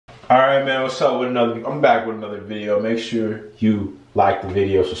Alright man, what's up with I'm back with another video. Make sure you like the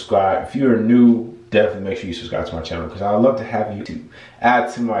video, subscribe. If you're new, definitely make sure you subscribe to my channel because I'd love to have you to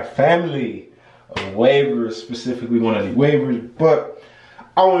add to my family of waivers, specifically one of the waivers. But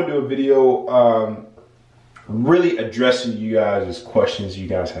I want to do a video really addressing you guys' questions you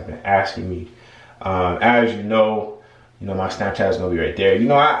guys have been asking me. As you know, my Snapchat is gonna be right there.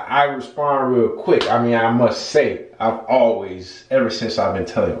 I respond real quick. I mean, I must say, I've always, ever since I've been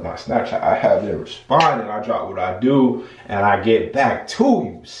telling you my Snapchat, I have been responding. I drop what I do, and I get back to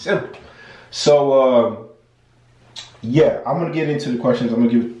you. Simple. So, yeah, I'm gonna get into the questions. I'm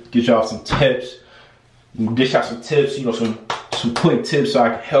gonna get y'all some tips. Dish out some tips, some quick tips so I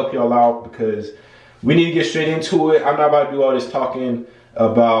can help y'all out because we need to get straight into it. I'm not about to do all this talking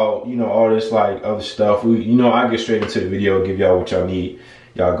about all this like other stuff. I get straight into the video, give y'all what y'all need.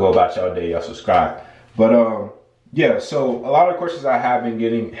 Y'all go about y'all day, y'all subscribe. But yeah, so a lot of the questions I have been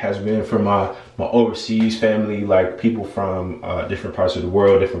getting has been from my overseas family, like people from different parts of the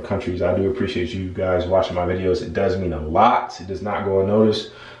world, different countries. I do appreciate you guys watching my videos. It does mean a lot. It does not go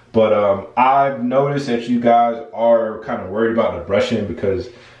unnoticed. But I've noticed that you guys are kind of worried about the brushing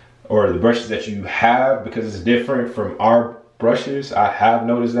or the brushes that you have because it's different from our brushes. I have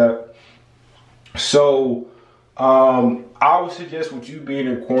noticed that. So I would suggest with you being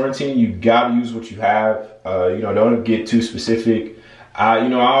in quarantine, you gotta use what you have. Don't get too specific. I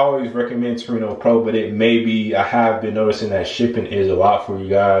always recommend Torino Pro, but it may be, I have been noticing that shipping is a lot for you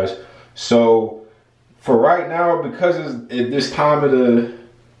guys. So for right now, because it's at this time of the,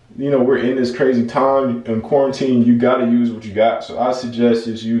 we're in this crazy time in quarantine, you gotta use what you got. So I suggest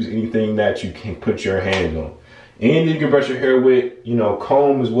just use anything that you can put your hands on. And you can brush your hair with,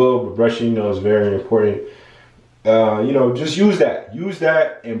 comb as well, but brushing, is very important. Just use that. Use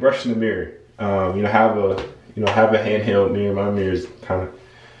that and brush in the mirror. Have a handheld mirror. My mirror is kind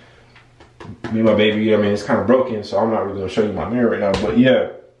of, me and my baby, it's kind of broken, so I'm not really gonna show you my mirror right now. But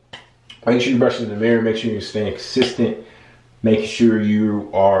yeah, make sure you brush in the mirror. Make sure you're staying consistent. Make sure you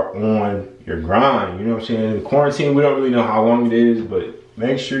are on your grind. You know what I'm saying? In quarantine, we don't really know how long it is, but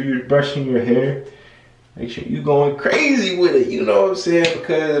make sure you're brushing your hair. Make sure you going crazy with it, you know what I'm saying?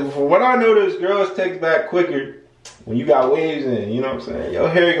 Because from what I noticed, girls take back quicker when you got waves in, you know what I'm saying? Your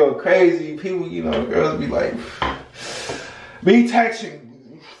hair go crazy. People, girls be like, be texting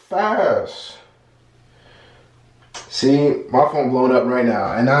fast. See, my phone blowing up right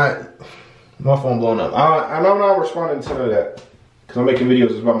now, and my phone blowing up. I'm not responding to that because I'm making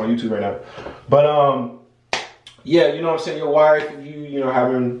videos about my YouTube right now. But yeah, you know what I'm saying? Your wife, you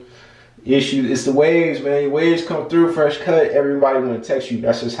having issues, it's the waves, man. Your waves come through, fresh cut, everybody want to text you.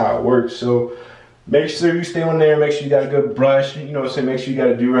 That's just how it works. So make sure you stay on there. Make sure you got a good brush. You know what I'm saying? Make sure you got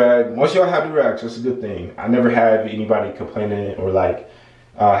a do-rag. Once y'all have do-rags, that's a good thing. I never had anybody complaining or like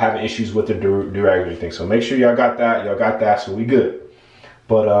having issues with the do-rag or anything. So make sure y'all got that. Y'all got that, so we good.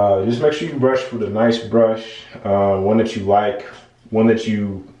 But just make sure you brush with a nice brush, one that you like, one that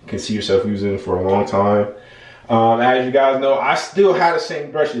you can see yourself using for a long time. As you guys know, I still have the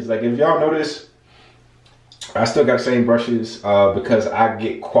same brushes. Like if y'all notice, I still got the same brushes because I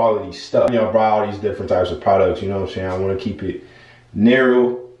get quality stuff. Y'all buy all these different types of products, you know what I'm saying? I want to keep it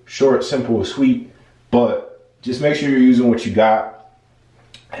narrow, short, simple, sweet, but just make sure you're using what you got.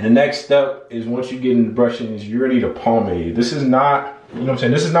 And the next step is once you get into brushing is you're gonna need a pomade. This is not, you know what I'm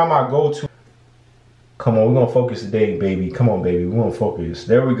saying? This is not my go-to. Come on, we're gonna focus today, baby. Come on, baby, we're gonna focus.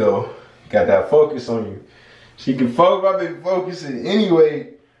 There we go. Got that focus on you. She can focus. I've been focusing anyway.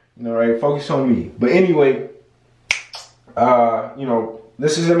 Right? Focus on me. But anyway,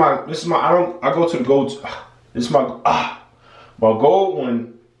 this is my. I go to the go-to. This is my gold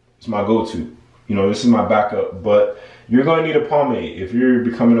one. Is my go-to. This is my backup. But you're gonna need a pomade if you're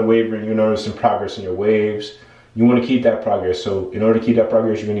becoming a waver and you're noticing progress in your waves. You want to keep that progress. So in order to keep that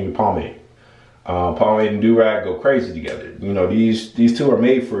progress, you're gonna need a pomade. Pomade and do-rag go crazy together. These two are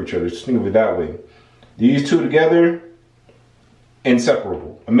made for each other. Just think of it that way. These two together,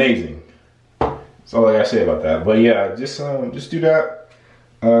 inseparable, amazing. That's all I gotta say about that. But yeah, just do that.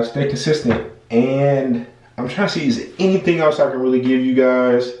 Stay consistent, and I'm trying to see is there anything else I can really give you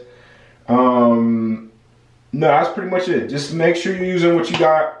guys. No, that's pretty much it. Just make sure you're using what you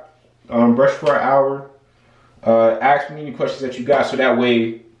got. Brush for an hour. Ask me any questions that you got, so that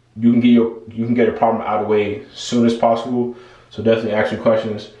way you can get a problem out of the way as soon as possible. So definitely ask your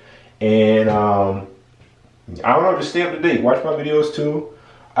questions, and I don't know, just stay up to date. Watch my videos too.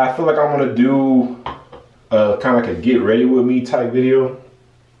 I feel like I'm gonna do kind of like a get ready with me type video,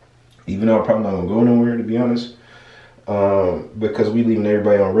 even though I'm probably not gonna go nowhere, to be honest, because we leaving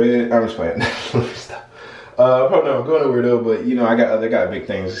everybody on red. I'm just playing. Stop. Probably not gonna go nowhere though, but I got big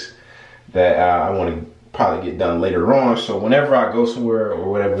things that I want to probably get done later on. So whenever I go somewhere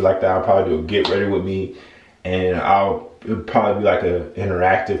or whatever like that, I'll probably do a get ready with me, and it'll probably be like a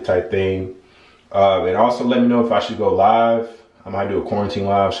interactive type thing. And also let me know if I should go live. I might do a quarantine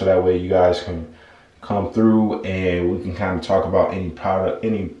live, so that way you guys can come through and we can kind of talk about any product,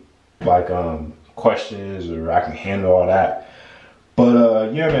 any like questions, or I can handle all that.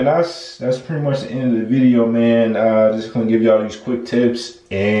 But yeah, man, that's pretty much the end of the video, man. Just gonna give y'all these quick tips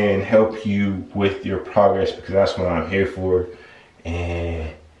and help you with your progress, because that's what I'm here for. And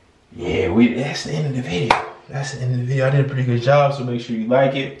yeah, that's the end of the video. That's the end of the video. I did a pretty good job, so make sure you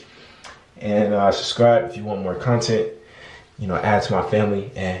like it and subscribe if you want more content. You know, add to my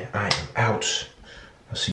family, and I am out.